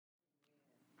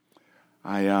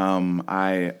I'm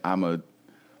a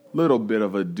little bit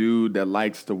of a dude that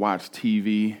likes to watch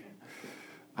TV.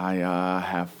 I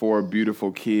have 4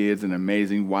 beautiful kids, an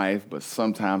amazing wife, but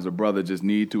sometimes a brother just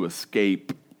need to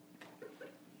escape.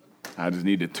 I just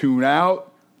need to tune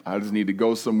out. I just need to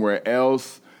go somewhere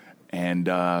else. And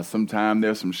sometimes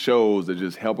there's some shows that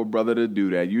just help a brother to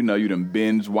do that. You know, you done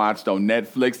binge watched on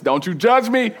Netflix. Don't you judge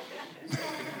me.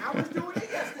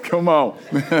 Come on.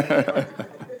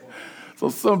 So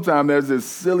sometimes there's this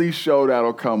silly show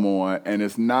that'll come on, and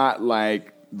it's not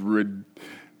like,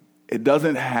 it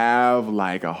doesn't have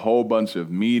like a whole bunch of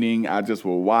meaning. I just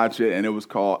will watch it, and it was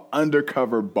called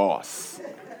Undercover Boss.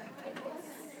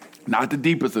 Not the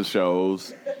deepest of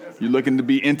shows. You're looking to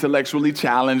be intellectually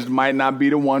challenged, might not be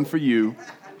the one for you.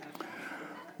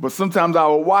 But sometimes I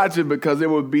will watch it because it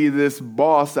would be this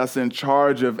boss that's in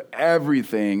charge of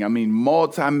everything. I mean,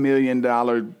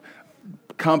 multi-million-dollar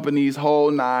companies, whole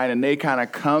nine, and they kind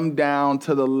of come down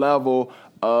to the level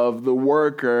of the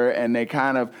worker, and they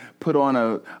kind of put on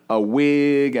a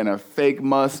wig and a fake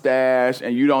mustache,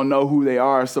 and you don't know who they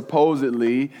are,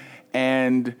 supposedly,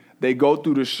 and they go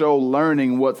through the show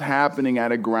learning what's happening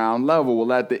at a ground level.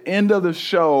 Well, at the end of the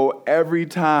show, every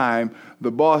time,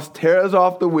 the boss tears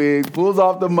off the wig, pulls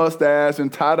off the mustache,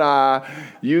 and ta-da,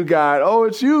 you got, oh,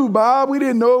 it's you, Bob. We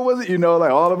didn't know it was,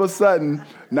 like all of a sudden,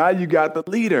 now you got the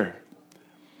leader.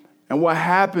 And what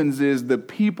happens is the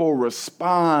people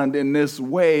respond in this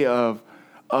way of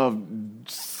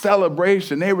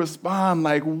celebration. They respond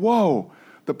like, whoa,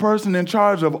 the person in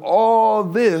charge of all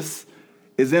this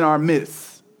is in our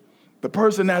midst. The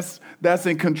person that's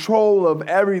in control of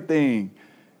everything,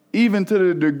 even to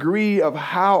the degree of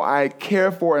how I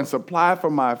care for and supply for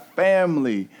my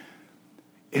family,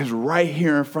 is right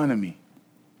here in front of me.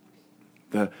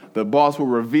 The boss will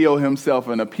reveal himself,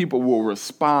 and the people will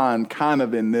respond kind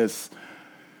of in this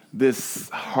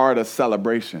heart of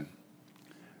celebration.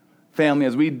 Family,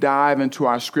 as we dive into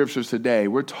our scriptures today,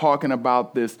 we're talking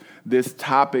about this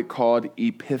topic called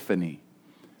Epiphany.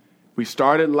 We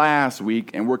started last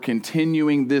week, and we're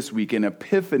continuing this week. And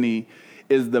Epiphany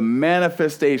is the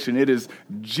manifestation. It is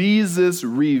Jesus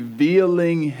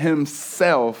revealing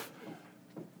himself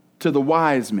to the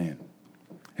wise men.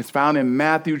 It's found in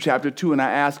Matthew chapter 2, and I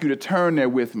ask you to turn there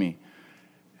with me.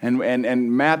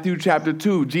 And Matthew chapter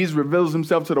 2, Jesus reveals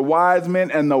himself to the wise men,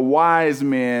 and the wise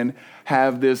men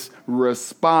have this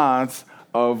response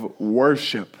of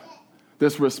worship,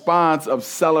 this response of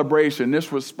celebration,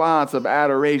 this response of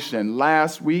adoration.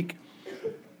 Last week,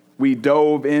 we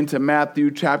dove into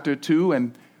Matthew chapter 2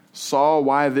 and saw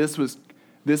why this is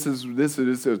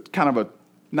a kind of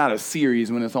not a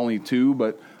series when it's only 2,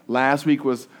 but last week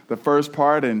was the first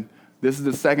part, and this is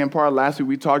the second part. Last week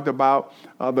we talked about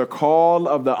the call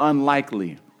of the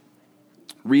unlikely.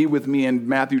 Read with me in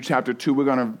Matthew chapter 2. We're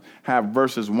going to have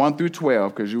verses 1 through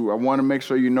 12 because I want to make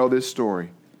sure you know this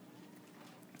story.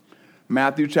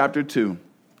 Matthew chapter 2.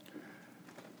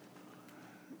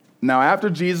 Now after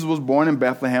Jesus was born in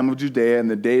Bethlehem of Judea in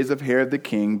the days of Herod the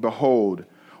king, behold,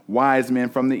 wise men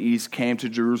from the east came to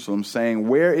Jerusalem, saying,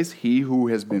 where is he who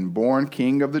has been born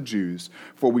king of the Jews?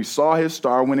 For we saw his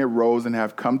star when it rose and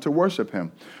have come to worship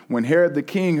him. When Herod the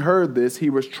king heard this, he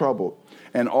was troubled,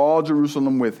 and all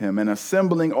Jerusalem with him. And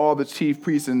assembling all the chief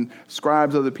priests and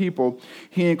scribes of the people,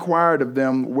 he inquired of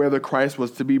them where the Christ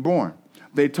was to be born.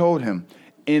 They told him,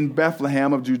 in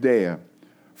Bethlehem of Judea,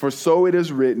 for so it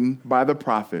is written by the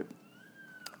prophet,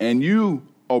 and you,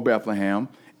 O Bethlehem,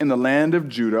 in the land of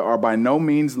Judah, are by no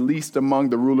means least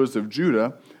among the rulers of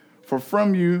Judah, for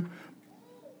from you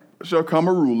shall come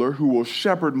a ruler who will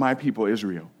shepherd my people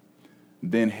Israel.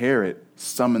 Then Herod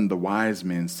summoned the wise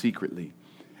men secretly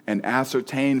and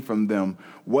ascertained from them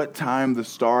what time the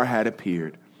star had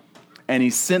appeared. And he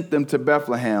sent them to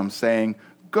Bethlehem, saying,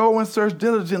 go and search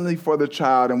diligently for the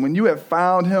child, and when you have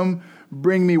found him,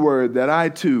 bring me word that I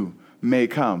too may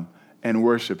come and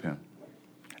worship him.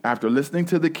 After listening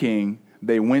to the king,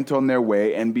 they went on their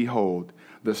way, and behold,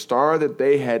 the star that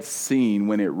they had seen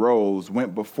when it rose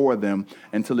went before them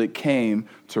until it came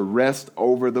to rest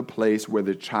over the place where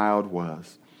the child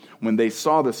was. When they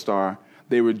saw the star,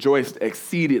 they rejoiced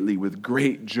exceedingly with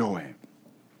great joy.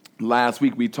 Last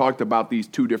week, we talked about these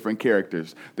 2 different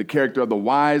characters, the character of the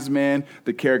wise men,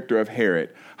 the character of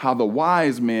Herod, how the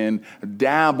wise men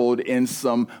dabbled in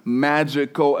some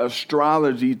magical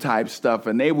astrology type stuff,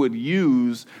 and they would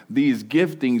use these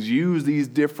giftings, use these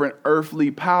different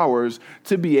earthly powers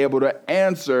to be able to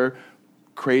answer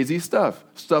crazy stuff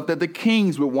that the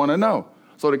kings would want to know.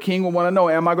 So the king would want to know,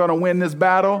 am I going to win this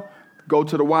battle? Go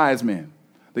to the wise men.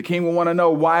 The king will want to know,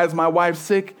 why is my wife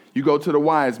sick? You go to the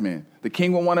wise men. The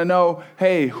king will want to know,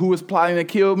 hey, who is plotting to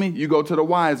kill me? You go to the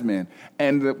wise men.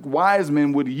 And the wise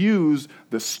men would use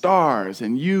the stars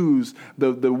and use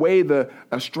the way the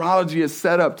astrology is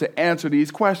set up to answer these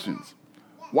questions.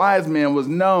 Wise men was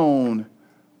known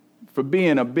for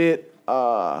being a bit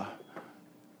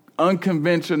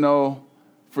unconventional,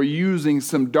 for using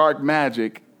some dark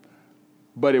magic,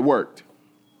 but it worked.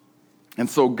 And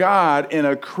so God, in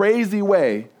a crazy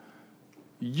way,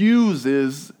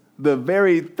 uses the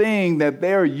very thing that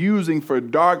they're using for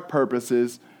dark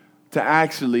purposes to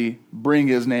actually bring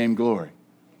his name glory.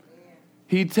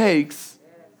 He takes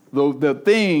the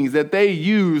things that they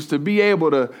use to be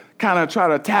able to kind of try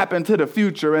to tap into the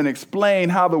future and explain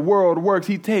how the world works.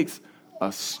 He takes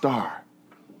a star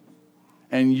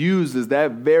and uses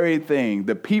that very thing.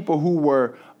 The people who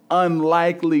were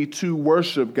unlikely to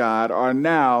worship God are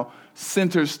now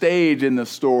center stage in the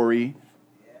story,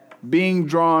 being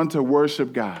drawn to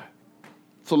worship God.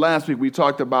 So last week we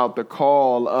talked about the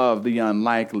call of the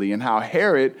unlikely and how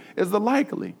Herod is the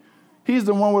likely. He's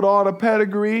the one with all the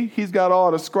pedigree. He's got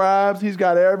all the scribes. He's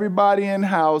got everybody in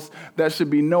house that should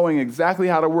be knowing exactly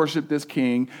how to worship this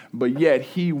king, but yet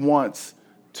he wants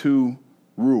to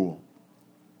rule.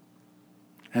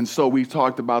 And so we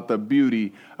talked about the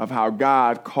beauty of how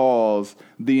God calls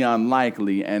the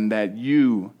unlikely and that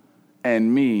you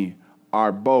and me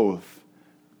are both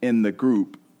in the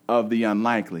group of the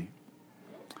unlikely.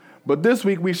 But this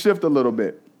week we shift a little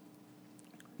bit.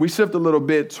 We shift a little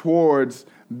bit towards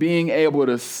being able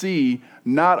to see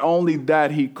not only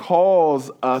that he calls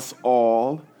us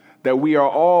all, that we are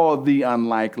all the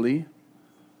unlikely,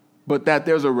 but that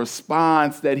there's a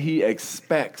response that he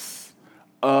expects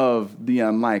of the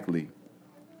unlikely.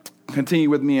 Continue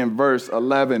with me in verse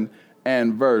 11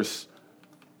 and verse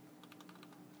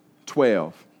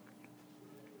 12.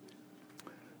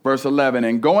 Verse 11,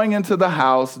 and going into the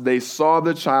house, they saw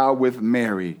the child with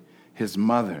Mary, his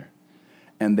mother,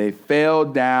 and they fell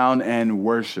down and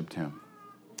worshiped him.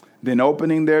 Then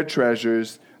opening their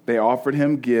treasures, they offered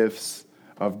him gifts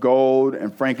of gold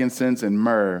and frankincense and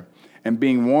myrrh. And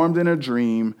being warned in a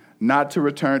dream not to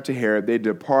return to Herod, they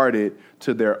departed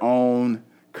to their own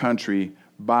country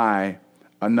by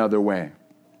another way.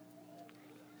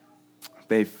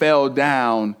 They fell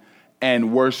down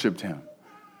and worshiped him.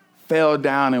 Fell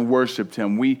down and worshiped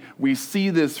him. We see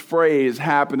this phrase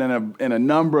happen in a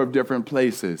number of different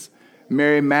places.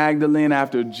 Mary Magdalene,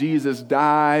 after Jesus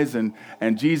dies, and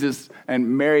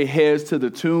Mary heads to the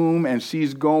tomb, and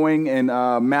she's going in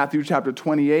Matthew chapter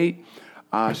 28.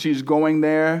 She's going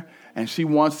there, and she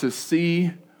wants to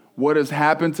see what has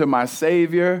happened to my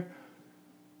Savior.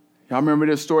 Y'all remember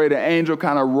this story? The angel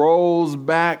kind of rolls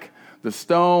back the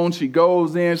stone. She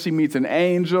goes in. She meets an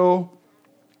angel.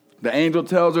 The angel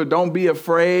tells her, don't be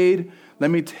afraid. Let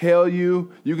me tell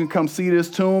you, you can come see this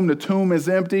tomb. The tomb is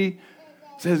empty.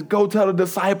 Says, go tell the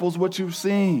disciples what you've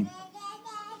seen.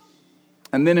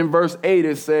 And then in verse 8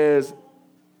 it says,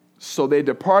 so they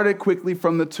departed quickly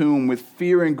from the tomb with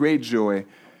fear and great joy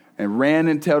and ran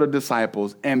and tell the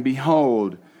disciples. And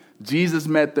behold, Jesus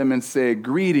met them and said,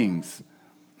 greetings.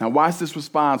 Now watch this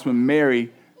response when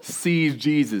Mary sees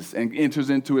Jesus and enters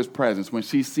into his presence. When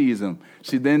she sees him,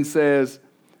 it then says,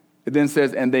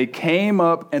 and they came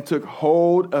up and took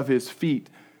hold of his feet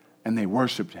and they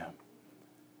worshiped him.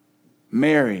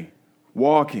 Mary,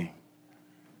 walking,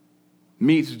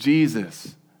 meets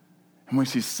Jesus. And when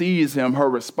she sees him, her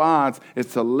response is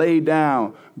to lay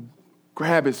down,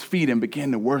 grab his feet, and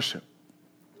begin to worship.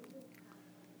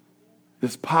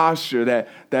 This posture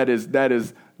that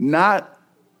is not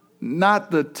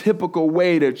the typical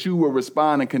way that you will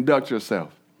respond and conduct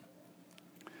yourself.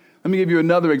 Let me give you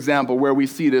another example where we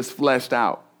see this fleshed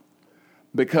out.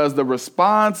 Because the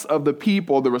response of the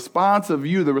people, the response of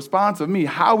you, the response of me,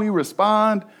 how we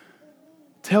respond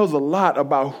tells a lot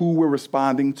about who we're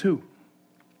responding to.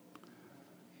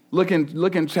 Look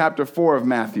in chapter 4 of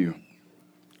Matthew.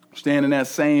 Stand in that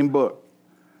same book.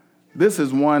 This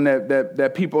is one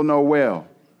that people know well.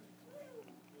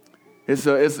 It's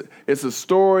a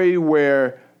story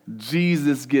where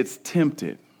Jesus gets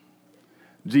tempted.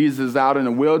 Jesus is out in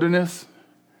the wilderness.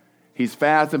 He's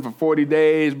fasting for 40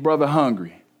 days, brother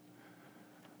hungry.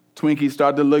 Twinkies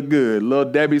start to look good.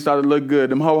 Little Debbie started to look good.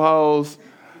 Them ho-hos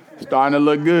starting to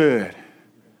look good.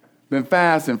 Been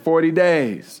fasting 40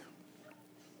 days.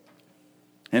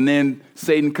 And then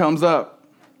Satan comes up.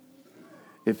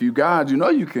 If you God, you know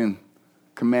you can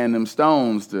command them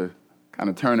stones to kind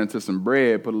of turn into some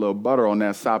bread, put a little butter on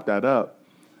that, sop that up.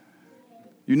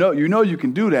 You know you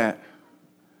can do that.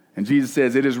 And Jesus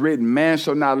says, it is written, man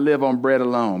shall not live on bread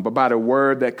alone, but by the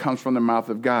word that comes from the mouth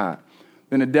of God.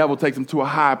 Then the devil takes him to a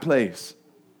high place.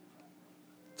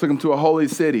 Took him to a holy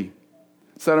city,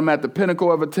 set him at the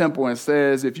pinnacle of a temple, and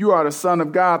says, if you are the Son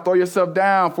of God, throw yourself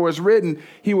down, for it's written,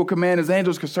 he will command his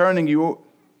angels concerning you,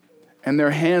 and their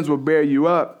hands will bear you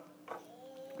up.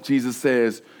 Jesus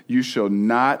says, you shall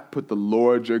not put the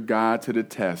Lord your God to the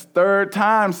test. Third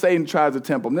time Satan tries to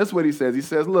tempt him. This is what he says. He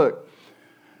says, look,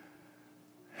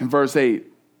 in verse 8,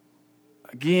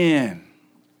 again,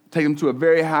 take him to a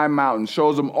very high mountain,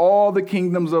 shows him all the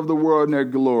kingdoms of the world and their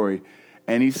glory.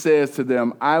 And he says to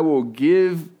them, I will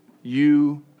give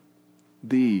you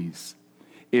these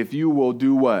if you will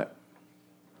do what?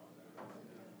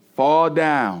 Fall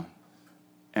down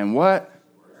and what?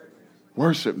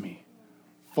 Worship me.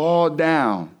 Fall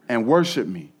down and worship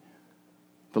me.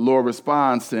 The Lord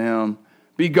responds to him,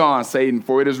 be gone, Satan,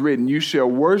 for it is written, you shall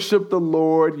worship the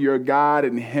Lord your God,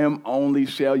 and him only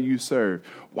shall you serve.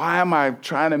 Why am I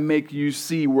trying to make you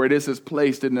see where this is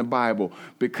placed in the Bible?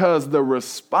 Because the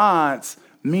response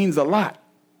means a lot.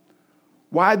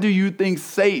 Why do you think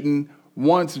Satan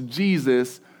wants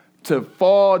Jesus to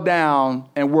fall down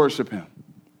and worship him?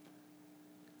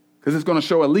 Because it's going to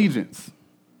show allegiance.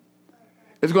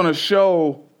 It's going to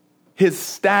show his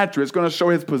stature. It's going to show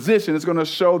his position. It's going to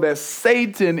show that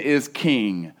Satan is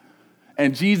king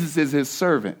and Jesus is his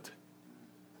servant.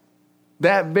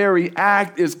 That very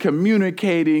act is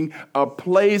communicating a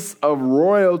place of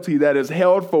royalty that is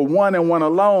held for one and one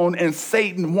alone, and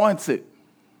Satan wants it.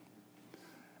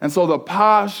 And so the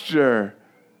posture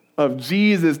of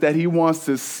Jesus that he wants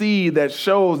to see that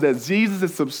shows that Jesus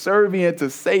is subservient to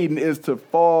Satan is to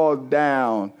fall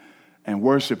down and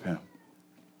worship him.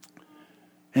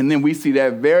 And then we see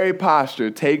that very posture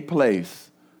take place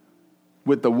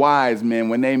with the wise men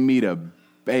when they meet a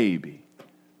baby.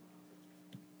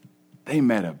 They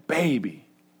met a baby.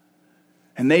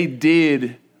 And they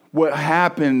did what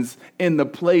happens in the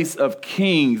place of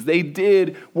kings. They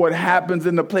did what happens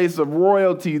in the place of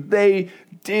royalty. They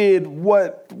did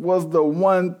what was the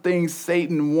one thing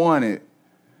Satan wanted.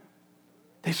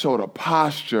 They showed a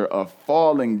posture of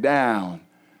falling down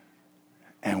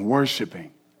and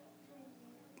worshiping.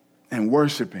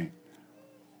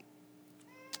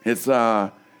 It's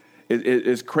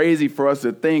crazy for us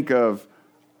to think of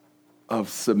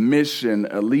submission,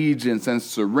 allegiance, and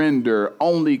surrender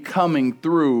only coming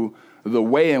through the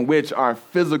way in which our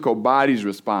physical bodies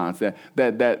respond.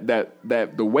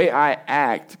 That the way I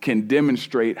act can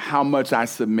demonstrate how much I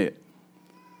submit.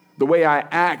 The way I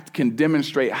act can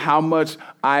demonstrate how much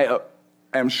I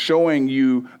am showing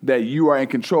you that you are in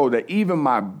control. That even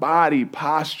my body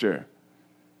posture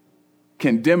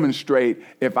can demonstrate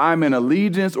if I'm in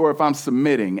allegiance or if I'm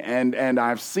submitting. And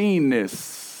I've seen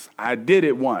this. I did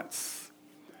it once.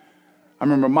 I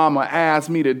remember Mama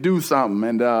asked me to do something,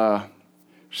 and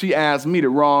she asked me the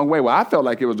wrong way. Well, I felt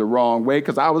like it was the wrong way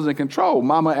because I was in control.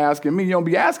 Mama asking me, you don't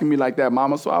be asking me like that,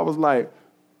 Mama. So I was like,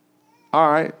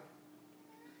 all right.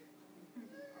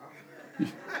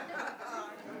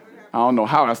 I don't know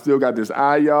how I still got this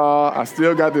eye, y'all. I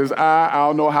still got this eye. I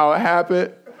don't know how it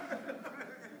happened.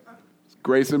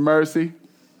 Grace and mercy.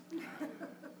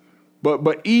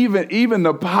 But even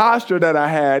the posture that I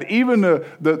had, even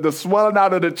the swelling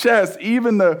out of the chest,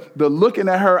 even the looking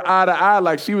at her eye to eye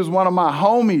like she was one of my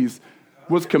homies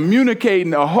was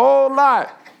communicating a whole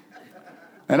lot.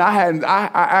 And I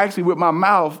actually with my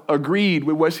mouth agreed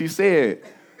with what she said.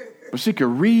 But she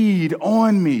could read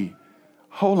on me.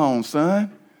 Hold on,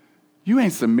 son. You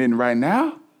ain't submitting right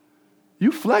now.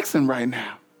 You flexing right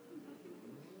now.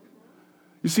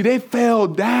 You see, they fell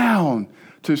down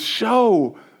to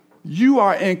show you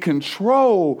are in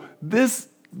control, this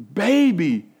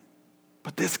baby,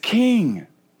 but this king,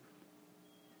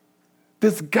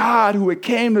 this God who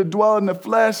came to dwell in the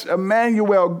flesh,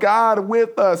 Emmanuel, God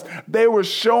with us. They were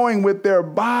showing with their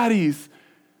bodies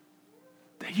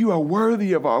that you are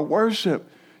worthy of our worship.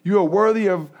 You are worthy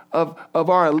of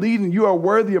our allegiance. You are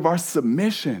worthy of our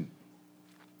submission.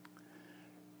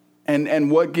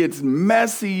 And what gets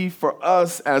messy for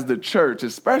us as the church,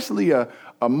 especially a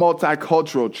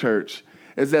multicultural church,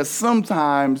 is that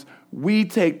sometimes we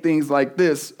take things like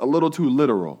this a little too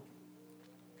literal.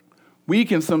 We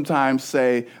can sometimes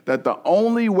say that the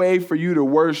only way for you to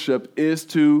worship is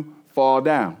to fall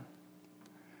down.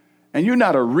 And you're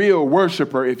not a real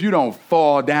worshiper if you don't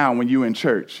fall down when you're in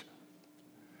church.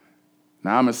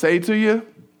 Now, I'm going to say to you,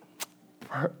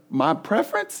 my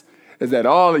preference is that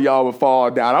all of y'all will fall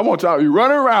down. I want y'all to be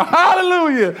running around.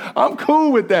 Hallelujah. I'm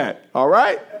cool with that. All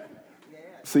right?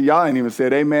 See, y'all ain't even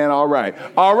said amen. All right.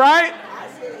 All right?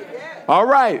 All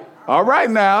right. All right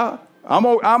now.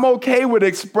 I'm okay with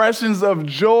expressions of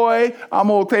joy. I'm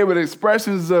okay with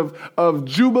expressions of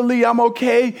jubilee. I'm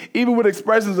okay even with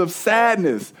expressions of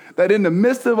sadness. That in the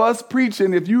midst of us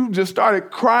preaching, if you just started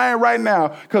crying right now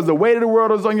because the weight of the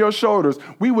world is on your shoulders,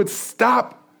 we would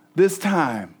stop this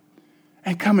time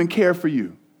and come and care for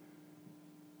you.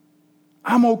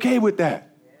 I'm okay with that.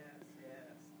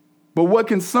 But what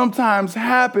can sometimes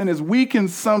happen is we can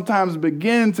sometimes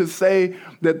begin to say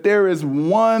that there is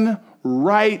one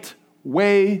right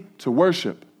way to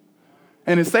worship.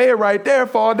 And to say it right there,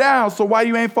 fall down. So why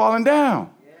you ain't falling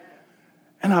down?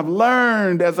 And I've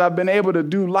learned as I've been able to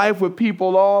do life with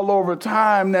people all over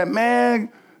time that,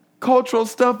 man, cultural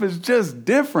stuff is just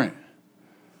different.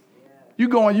 You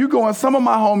go in some of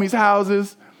my homies'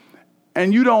 houses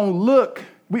and you don't look.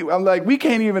 We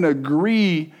can't even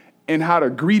agree in how to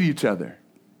greet each other.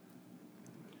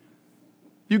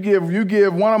 You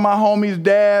give one of my homies'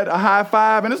 dad a high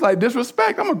five, and it's like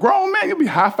disrespect. I'm a grown man. You be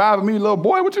high fiving me, little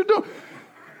boy. What you doing?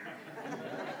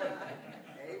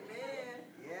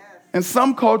 In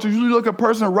some cultures, you look a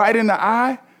person right in the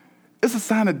eye, it's a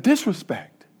sign of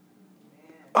disrespect.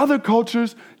 Other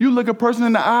cultures, you look a person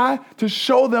in the eye to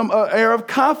show them an air of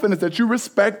confidence that you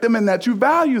respect them and that you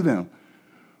value them.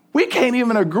 We can't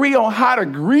even agree on how to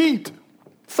greet.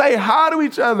 Say hi to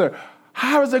each other.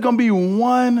 How is there going to be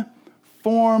one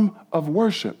form of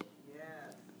worship?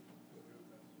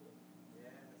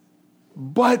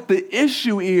 But the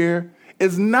issue here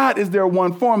is not, is there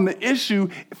one form? The issue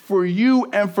for you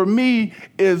and for me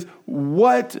is,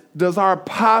 what does our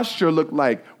posture look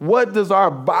like? What does our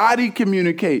body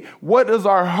communicate? What does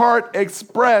our heart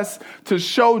express to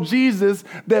show Jesus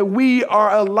that we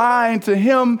are aligned to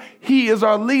him? He is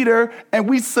our leader and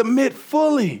we submit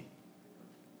fully.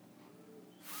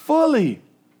 Fully.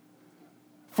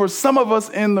 For some of us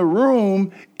in the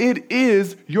room, it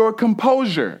is your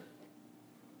composure.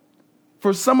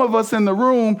 For some of us in the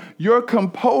room, your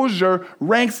composure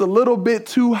ranks a little bit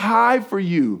too high for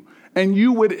you. And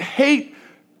you would hate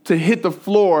to hit the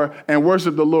floor and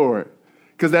worship the Lord,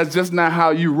 because that's just not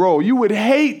how you roll. You would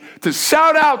hate to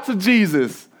shout out to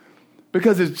Jesus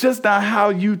because it's just not how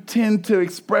you tend to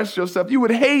express yourself. You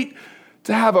would hate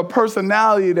to have a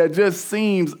personality that just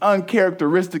seems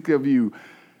uncharacteristic of you.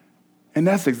 And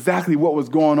that's exactly what was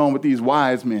going on with these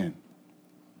wise men.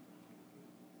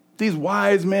 These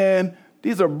wise men,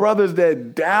 these are brothers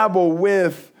that dabble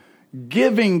with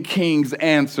giving kings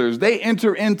answers. They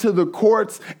enter into the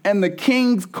courts and the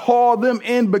kings call them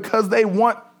in because they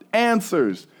want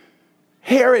answers.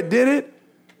 Herod did it.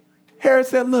 Herod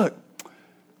said, look,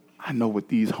 I know what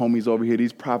these homies over here,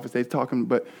 these prophets, they talking,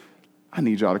 but I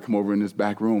need y'all to come over in this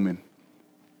back room and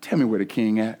tell me where the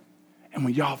king at. And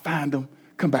when y'all find him,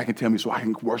 come back and tell me so I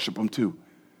can worship him too.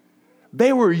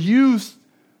 They were used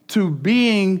to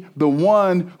being the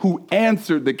one who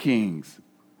answered the kings,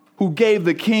 who gave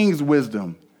the kings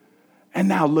wisdom. And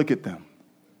now look at them,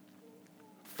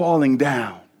 falling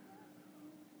down,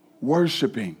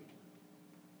 worshiping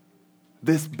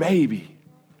this baby.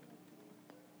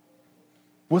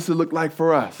 What's it look like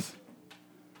for us?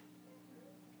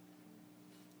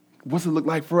 What's it look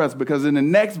like for us? Because in the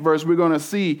next verse, we're going to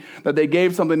see that they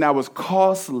gave something that was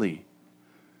costly.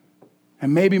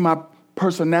 And maybe my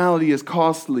personality is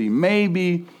costly.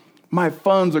 Maybe my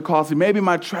funds are costly. Maybe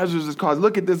my treasures is costly.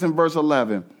 Look at this in verse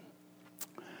 11.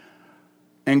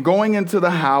 And going into the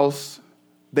house,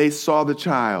 they saw the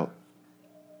child.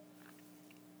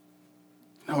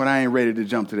 No, and I ain't ready to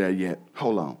jump to that yet.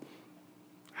 Hold on.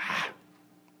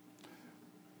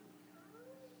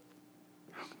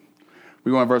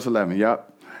 We go in verse 11,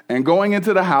 yep. And going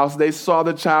into the house, they saw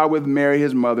the child with Mary,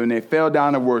 his mother, and they fell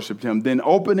down and worshiped him. Then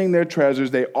opening their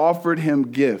treasures, they offered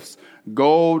him gifts,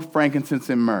 gold, frankincense,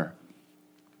 and myrrh.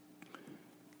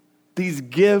 These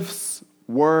gifts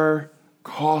were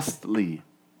costly.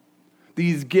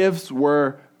 These gifts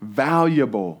were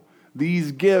valuable.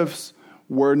 These gifts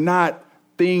were not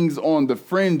things on the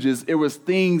fringes. It was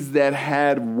things that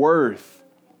had worth.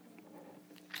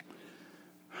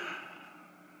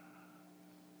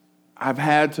 I've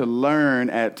had to learn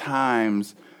at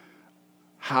times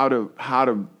how to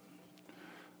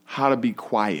be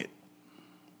quiet.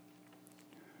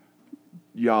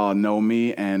 Y'all know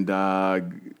me, and I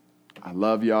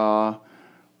love y'all.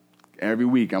 Every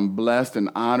week I'm blessed and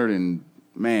honored and,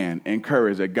 man,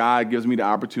 encouraged that God gives me the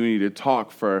opportunity to talk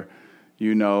for, a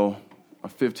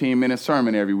 15-minute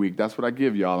sermon every week. That's what I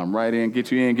give y'all. I'm right in,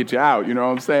 get you out. You know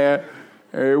what I'm saying?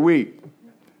 Every week.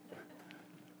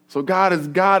 So God is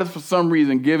for some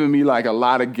reason giving me like a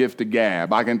lot of gift to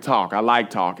gab. I can talk. I like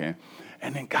talking.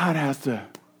 And then God has to,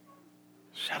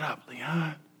 shut up,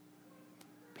 Leon.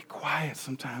 Be quiet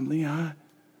sometime, Leon.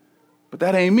 But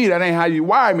that ain't me. That ain't how you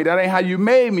wired me. That ain't how you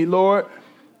made me, Lord.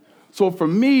 So for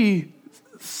me,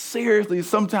 seriously,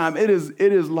 sometimes it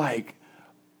is like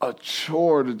a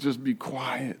chore to just be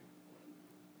quiet.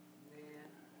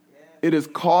 It is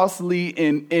costly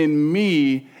in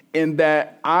me in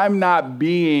that I'm not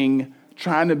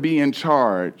trying to be in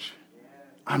charge.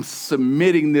 I'm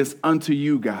submitting this unto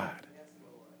you, God.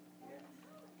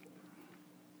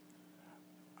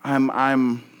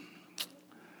 I'm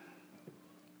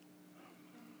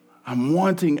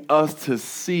wanting us to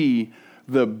see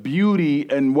the beauty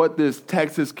in what this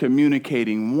text is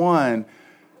communicating. One,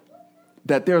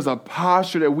 that there's a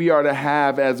posture that we are to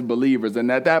have as believers, and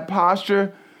that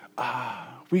posture,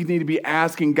 we need to be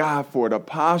asking God for it, a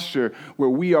posture where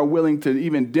we are willing to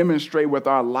even demonstrate with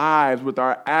our lives, with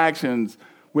our actions,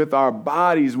 with our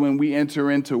bodies when we enter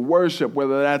into worship,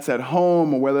 whether that's at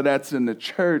home or whether that's in the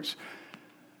church,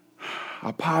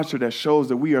 a posture that shows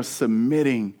that we are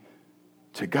submitting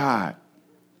to God.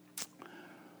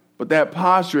 But that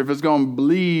posture, if it's going to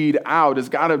bleed out, it's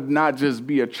got to not just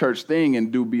be a church thing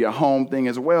and be a home thing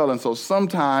as well. And so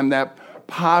sometimes that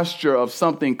posture of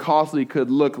something costly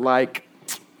could look like,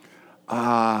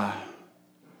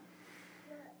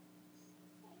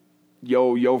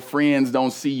 your friends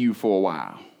don't see you for a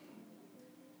while.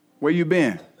 Where you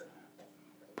been?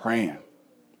 Praying.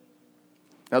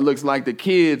 That looks like the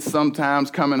kids sometimes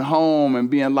coming home and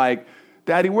being like,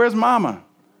 Daddy, where's Mama?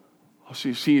 Oh,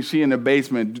 she in the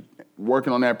basement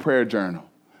working on that prayer journal.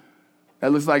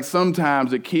 That looks like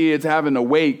sometimes the kids having to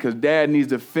wait because Dad needs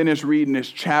to finish reading this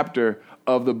chapter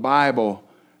of the Bible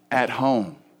at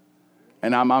home.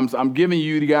 And I'm giving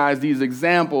you guys these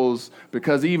examples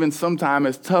because even sometimes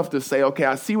it's tough to say, okay,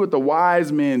 I see what the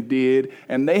wise men did,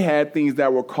 and they had things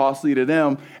that were costly to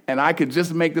them, and I could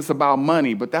just make this about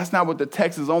money. But that's not what the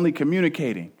text is only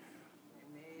communicating.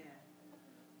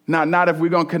 Not if we're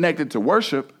going to connect it to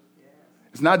worship.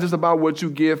 It's not just about what you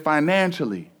give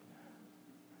financially.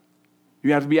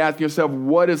 You have to be asking yourself,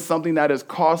 what is something that is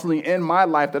costly in my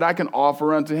life that I can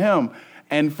offer unto him?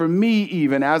 And for me,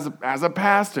 even as a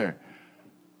pastor,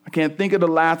 I can't think of the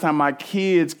last time my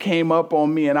kids came up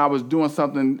on me and I was doing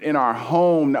something in our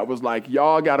home that was like,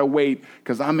 y'all got to wait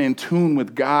because I'm in tune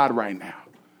with God right now.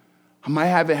 I might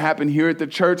have it happen here at the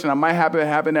church, and I might have it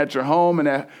happen at your home.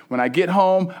 And when I get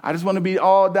home, I just want to be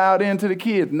all dialed into the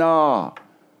kids. No,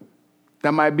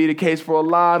 that might be the case for a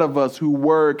lot of us who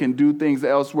work and do things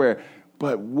elsewhere.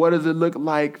 But what does it look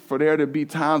like for there to be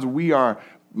times we are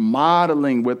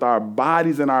modeling with our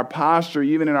bodies and our posture,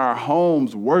 even in our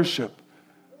homes, worship,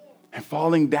 and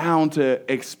falling down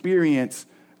to experience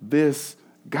this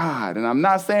God? And I'm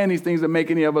not saying these things that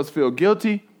make any of us feel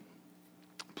guilty.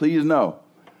 Please know.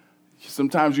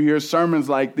 Sometimes you hear sermons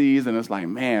like these, and it's like,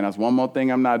 man, that's one more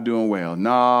thing I'm not doing well.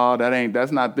 No,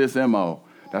 that's not this MO.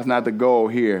 That's not the goal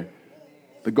here.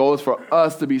 The goal is for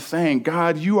us to be saying,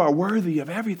 God, you are worthy of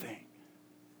everything.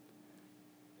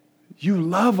 You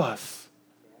love us.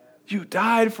 You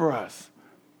died for us.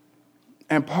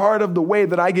 And part of the way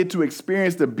that I get to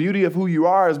experience the beauty of who you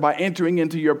are is by entering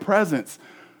into your presence.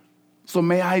 So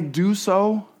may I do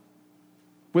so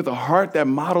with a heart that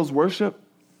models worship?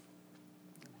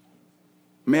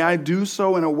 May I do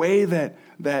so in a way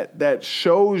that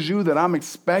shows you that I'm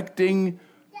expecting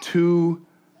to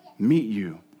meet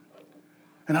you.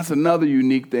 And that's another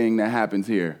unique thing that happens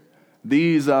here.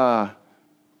 These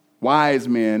wise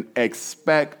men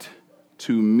expect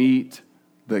to meet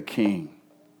the king.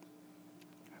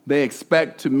 They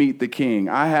expect to meet the king.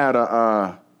 I had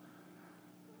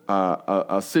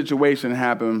a situation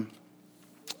happen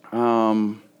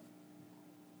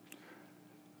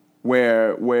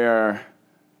where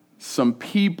some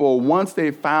people, once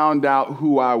they found out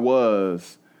who I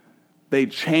was, they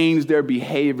changed their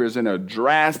behaviors in a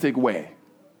drastic way.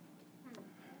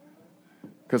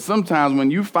 Because sometimes when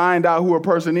you find out who a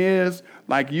person is,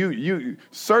 like you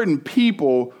certain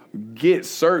people get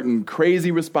certain crazy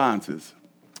responses.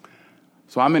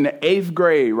 So I'm in the 8th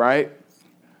grade, right?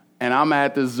 And I'm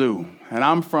at the zoo. And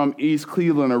I'm from East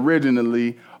Cleveland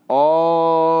originally,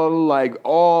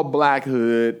 all black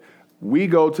hood. We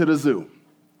go to the zoo.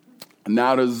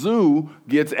 Now the zoo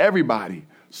gets everybody.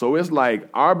 So it's like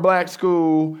our black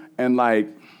school and like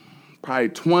probably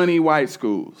 20 white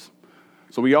schools.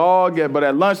 So we all but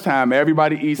at lunchtime,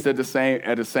 everybody eats at the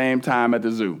same time at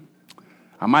the zoo.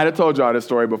 I might have told y'all this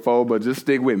story before, but just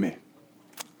stick with me.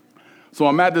 So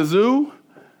I'm at the zoo,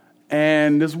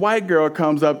 and this white girl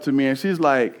comes up to me, and she's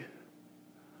like,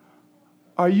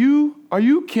 Are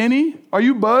you Kenny? Are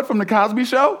you Bud from the Cosby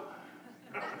Show?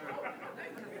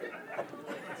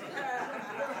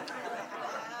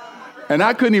 And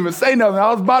I couldn't even say nothing.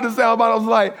 I was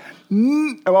like,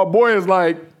 And my boy is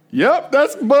like, yep,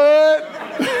 that's Bud.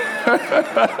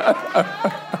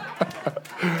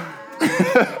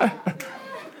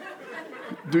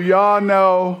 Do y'all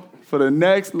know for the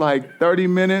next 30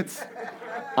 minutes,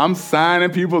 I'm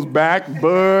signing people's back,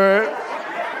 Bud.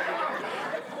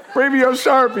 Bring me your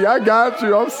Sharpie, I got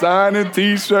you. I'm signing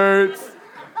T-shirts.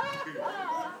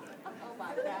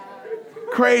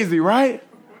 Crazy, right?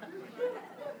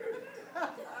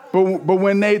 But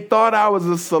when they thought I was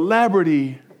a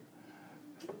celebrity,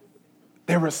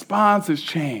 their responses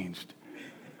changed.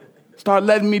 Start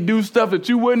letting me do stuff that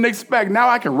you wouldn't expect. Now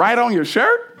I can write on your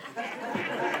shirt?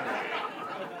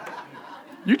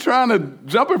 You trying to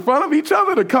jump in front of each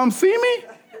other to come see me?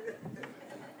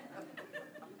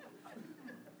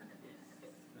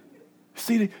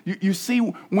 You see,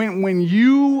 when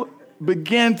you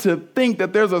begin to think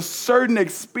that there's a certain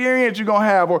experience you're going to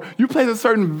have, or you place a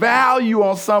certain value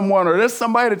on someone, or there's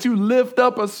somebody that you lift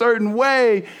up a certain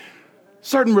way,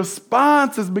 certain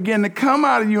responses begin to come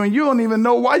out of you, and you don't even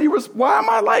know why am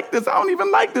I like this? I don't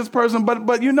even like this person,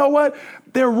 but you know what?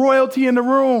 They're royalty in the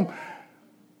room.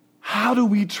 How do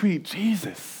we treat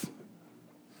Jesus?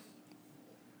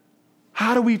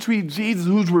 How do we treat Jesus,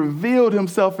 who's revealed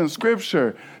himself in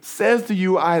Scripture, says to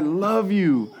you, I love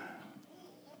you?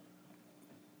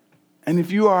 And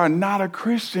if you are not a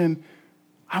Christian,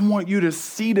 I want you to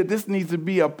see that this needs to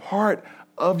be a part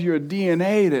of your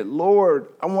DNA, that, Lord,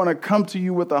 I want to come to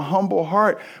you with a humble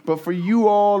heart. But for you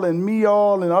all and me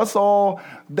all and us all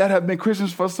that have been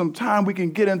Christians for some time, we can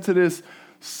get into this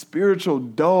spiritual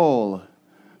dull,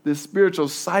 this spiritual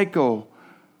cycle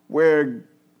where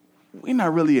we're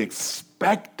not really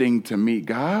expecting to meet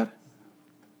God.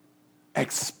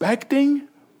 Expecting?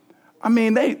 I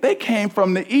mean, they came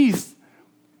from the east.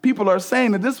 People are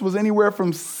saying that this was anywhere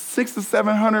from 600 to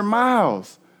 700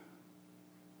 miles.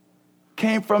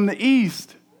 Came from the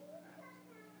east.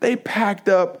 They packed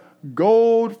up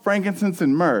gold, frankincense,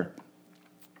 and myrrh.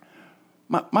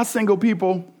 My single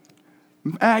people,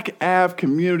 Mac Ave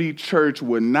Community Church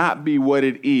would not be what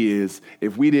it is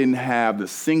if we didn't have the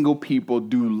single people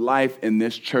do life in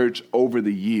this church over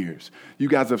the years. You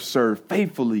guys have served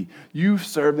faithfully. You've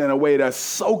served in a way that's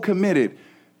so committed.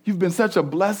 You've been such a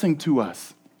blessing to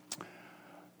us.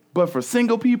 But for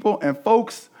single people and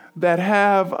folks that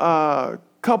have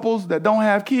couples that don't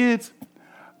have kids,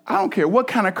 I don't care what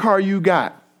kind of car you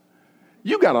got.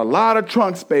 You got a lot of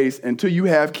trunk space until you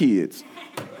have kids.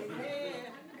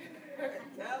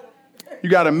 You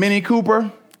got a Mini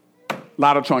Cooper, a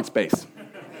lot of trunk space.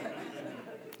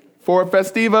 Ford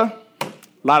Festiva, a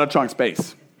lot of trunk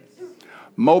space.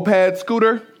 Moped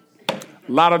scooter, a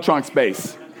lot of trunk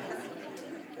space.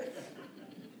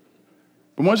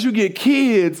 But once you get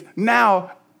kids,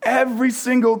 now every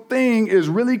single thing is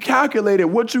really calculated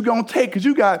what you're going to take, because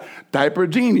you got diaper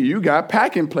genie, you got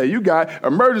pack and play, you got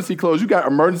emergency clothes, you got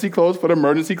emergency clothes for the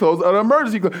emergency clothes of the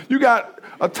emergency clothes. You got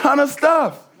a ton of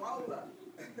stuff.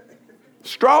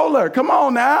 Stroller, come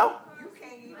on now. You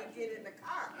can't even get in the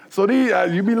car. So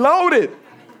you be loaded.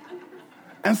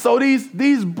 And so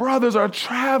these brothers are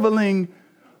traveling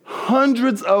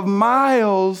hundreds of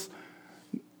miles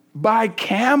by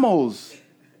camels.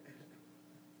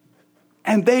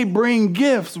 And they bring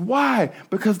gifts. Why?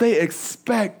 Because they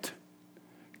expect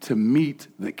to meet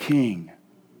the king.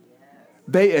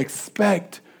 They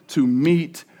expect to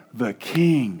meet the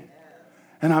king.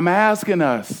 And I'm asking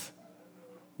us,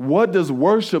 what does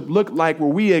worship look like where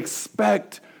we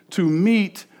expect to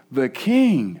meet the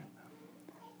king?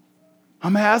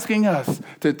 I'm asking us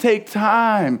to take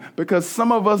time, because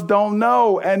some of us don't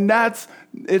know, and I'm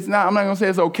not going to say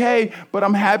it's okay, but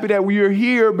I'm happy that we are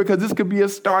here, because this could be a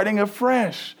starting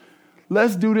afresh.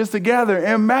 Let's do this together.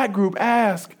 And Mac Group,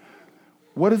 ask,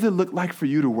 what does it look like for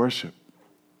you to worship?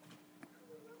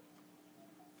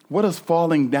 What does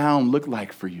falling down look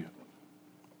like for you?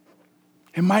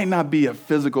 It might not be a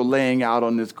physical laying out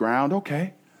on this ground,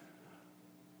 okay.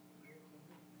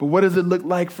 But what does it look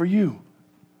like for you?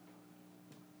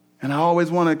 And I always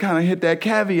want to kind of hit that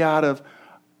caveat of,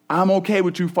 I'm okay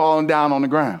with you falling down on the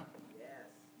ground.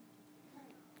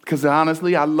 Because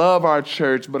honestly, I love our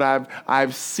church, but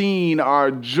I've seen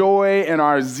our joy and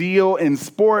our zeal in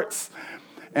sports,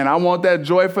 and I want that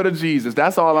joy for the Jesus.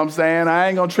 That's all I'm saying. I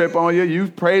ain't going to trip on you. You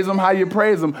praise him how you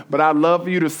praise him, but I'd love for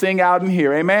you to sing out in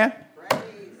here. Amen?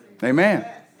 Amen.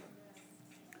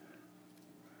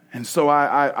 And so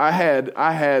I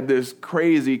had this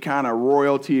crazy kind of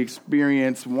royalty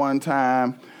experience one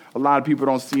time. A lot of people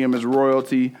don't see him as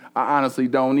royalty. I honestly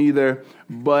don't either.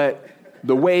 But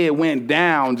the way it went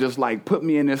down just put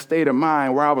me in this state of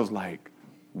mind where I was like,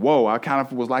 whoa, I kind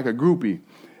of was like a groupie.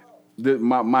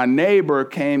 my neighbor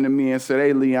came to me and said,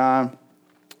 hey, Leon,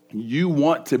 you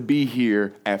want to be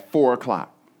here at 4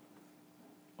 o'clock.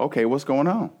 Okay, what's going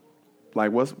on?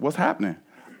 Like, what's happening?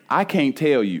 I can't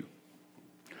tell you,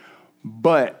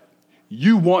 but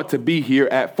you want to be here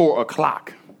at 4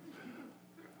 o'clock.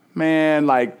 Man,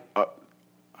 all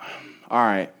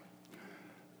right.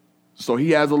 So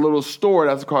he has a little store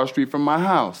that's across the street from my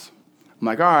house. I'm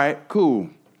like, all right, cool.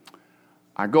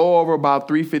 I go over about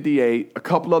 3:58. A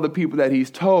couple other people that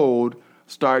he's told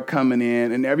start coming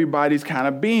in, and everybody's kind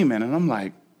of beaming. And I'm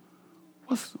like,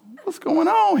 what's going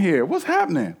on here? What's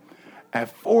happening?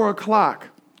 At 4 o'clock,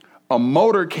 a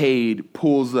motorcade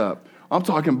pulls up. I'm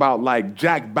talking about like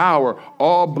Jack Bauer,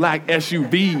 all black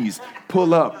SUVs,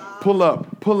 pull up, pull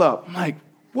up, pull up. I'm like,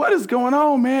 what is going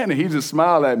on, man? And he just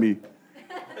smiled at me.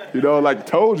 Like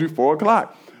told you, 4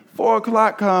 o'clock. 4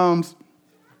 o'clock comes,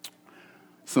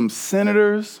 some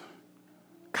senators,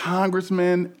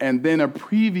 congressmen, and then a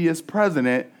previous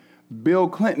president, Bill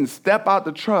Clinton, step out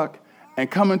the truck and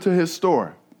come into his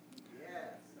store.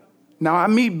 Now I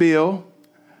meet Bill,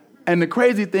 and the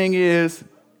crazy thing is,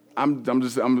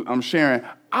 I'm sharing,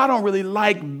 I don't really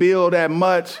like Bill that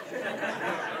much.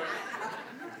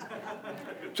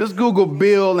 Just Google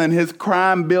Bill and his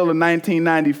crime bill of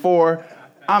 1994.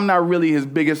 I'm not really his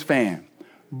biggest fan.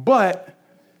 But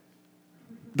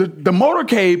the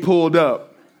motorcade pulled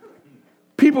up.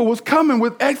 People was coming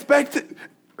with expected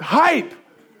hype.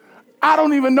 I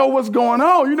don't even know what's going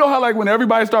on. You know how like when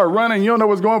everybody start running, you don't know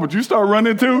what's going on, but you start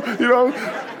running too,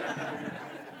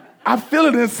 I feel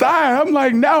it inside. I'm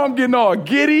like, now I'm getting all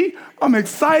giddy. I'm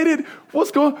excited. What's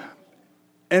going on?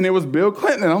 And it was Bill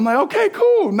Clinton. And I'm like, okay,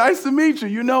 cool. Nice to meet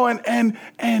you,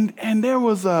 and there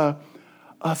was a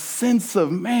sense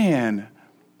of, man,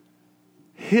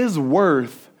 his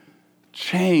worth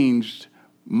changed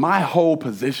my whole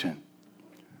position.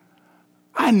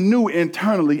 I knew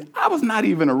internally I was not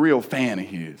even a real fan of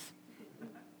his.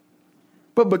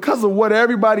 But because of what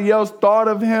everybody else thought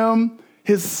of him,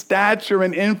 his stature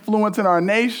and influence in our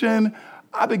nation,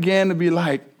 I began to be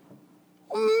like,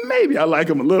 maybe I like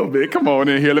him a little bit. Come on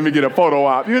in here, let me get a photo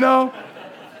op,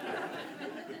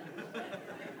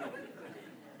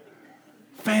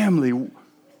 Family,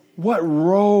 what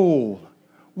role,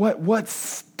 what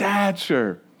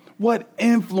stature, what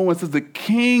influence does the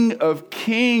King of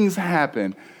Kings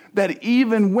happen? That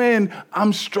even when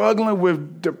I'm struggling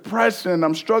with depression,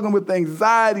 I'm struggling with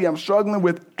anxiety, I'm struggling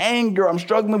with anger, I'm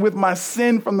struggling with my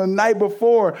sin from the night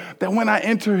before, that when I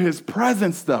enter his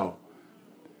presence, though,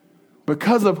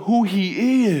 because of who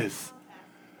he is,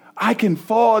 I can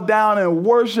fall down and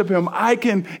worship him. I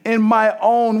can, in my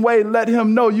own way, let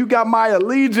him know, you got my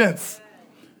allegiance.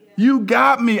 You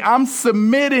got me. I'm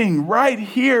submitting right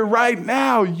here, right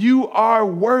now. You are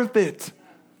worth it.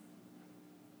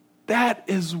 That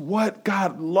is what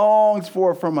God longs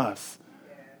for from us.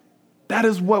 That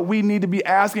is what we need to be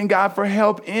asking God for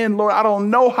help in. Lord, I don't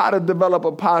know how to develop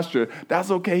a posture. That's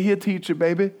okay. He'll teach you,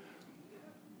 baby.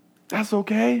 That's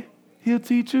okay. He'll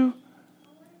teach you.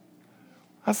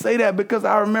 I say that because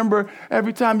I remember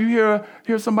every time you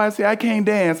hear somebody say, I can't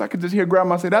dance, I could just hear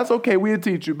grandma say, that's okay. We'll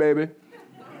teach you, baby.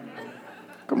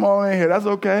 Come on in here. That's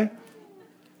okay.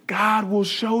 God will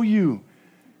show you.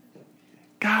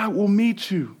 God will meet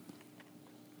you.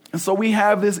 And so we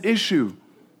have this issue.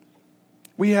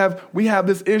 We have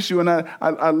this issue, and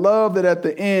I love that at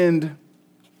the end,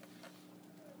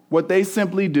 what they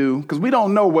simply do, because we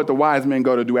don't know what the wise men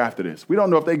go to do after this. We don't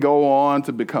know if they go on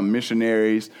to become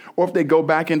missionaries or if they go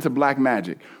back into black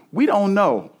magic. We don't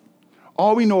know.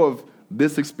 All we know of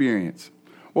this experience.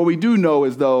 What we do know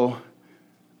is, though,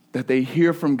 that they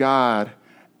hear from God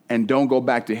and don't go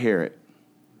back to Herod.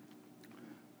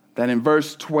 That in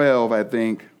verse 12, I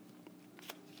think,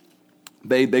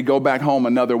 they go back home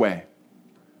another way.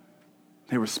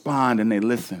 They respond and they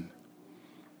listen.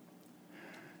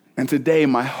 And today,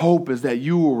 my hope is that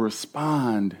you will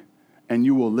respond and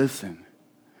you will listen.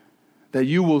 That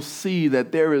you will see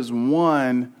that there is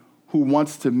one who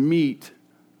wants to meet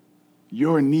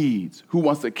your needs, who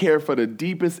wants to care for the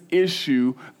deepest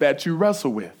issue that you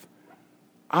wrestle with.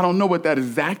 I don't know what that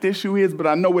exact issue is, but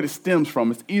I know what it stems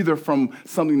from. It's either from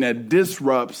something that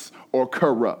disrupts or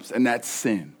corrupts, and that's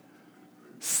sin.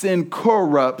 Sin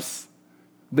corrupts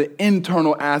the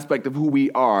internal aspect of who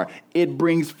we are. It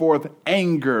brings forth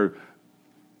anger,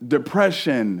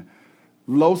 depression,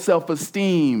 low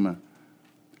self-esteem,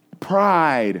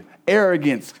 pride,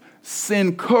 arrogance.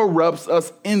 Sin corrupts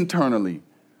us internally,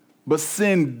 but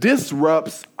sin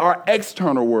disrupts our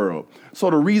external world.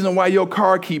 So the reason why your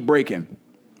car keep breaking,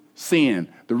 Sin.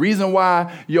 The reason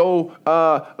why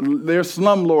there's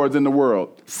slumlords in the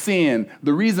world. Sin.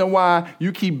 The reason why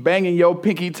you keep banging your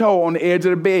pinky toe on the edge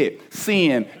of the bed.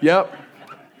 Sin. Yep.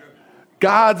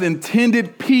 God's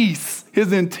intended peace,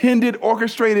 his intended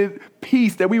orchestrated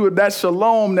peace that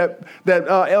shalom that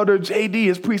Elder JD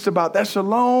has preached about, that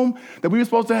shalom that we were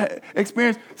supposed to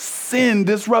experience, sin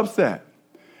disrupts that.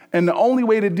 And the only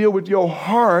way to deal with your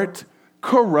heart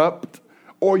corrupt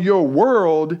or your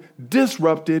world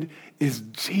disrupted is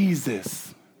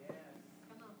Jesus,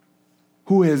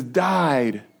 who has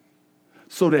died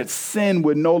so that sin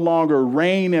would no longer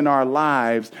reign in our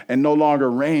lives and no longer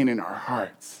reign in our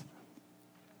hearts.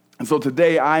 And so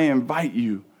today I invite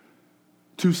you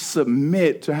to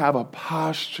submit, to have a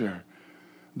posture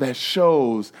that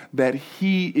shows that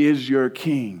he is your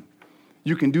king.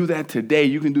 You can do that today.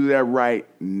 You can do that right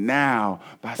now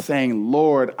by saying,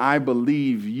 Lord, I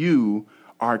believe you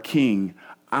are king.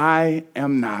 I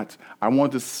am not. I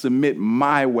want to submit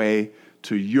my way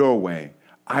to your way.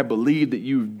 I believe that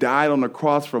you've died on the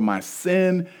cross for my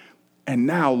sin. And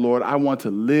now, Lord, I want to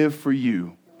live for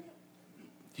you.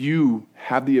 You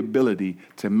have the ability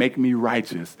to make me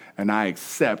righteous, and I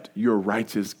accept your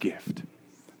righteous gift.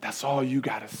 That's all you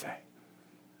got to say.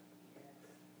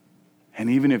 And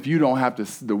even if you don't have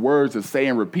the words to say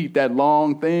and repeat that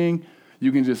long thing,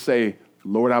 you can just say,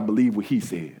 Lord, I believe what he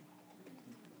said.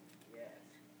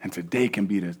 And today can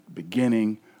be the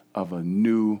beginning of a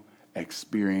new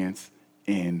experience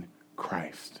in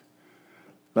Christ.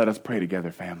 Let us pray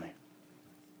together, family.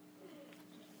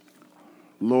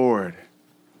 Lord,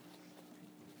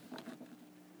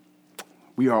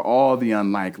 we are all the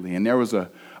unlikely. And there was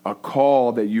a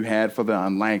call that you had for the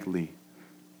unlikely.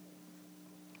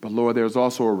 But Lord, there's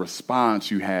also a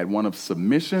response you had, one of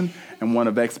submission and one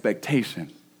of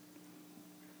expectation.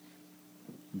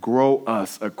 Grow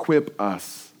us, equip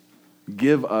us,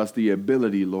 give us the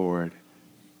ability, Lord,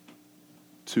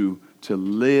 to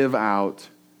live out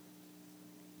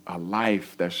a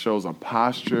life that shows a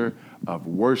posture of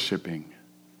worshiping,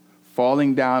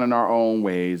 falling down in our own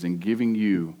ways and giving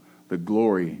you the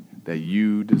glory that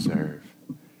you deserve.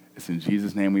 It's in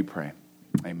Jesus' name we pray.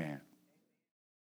 Amen.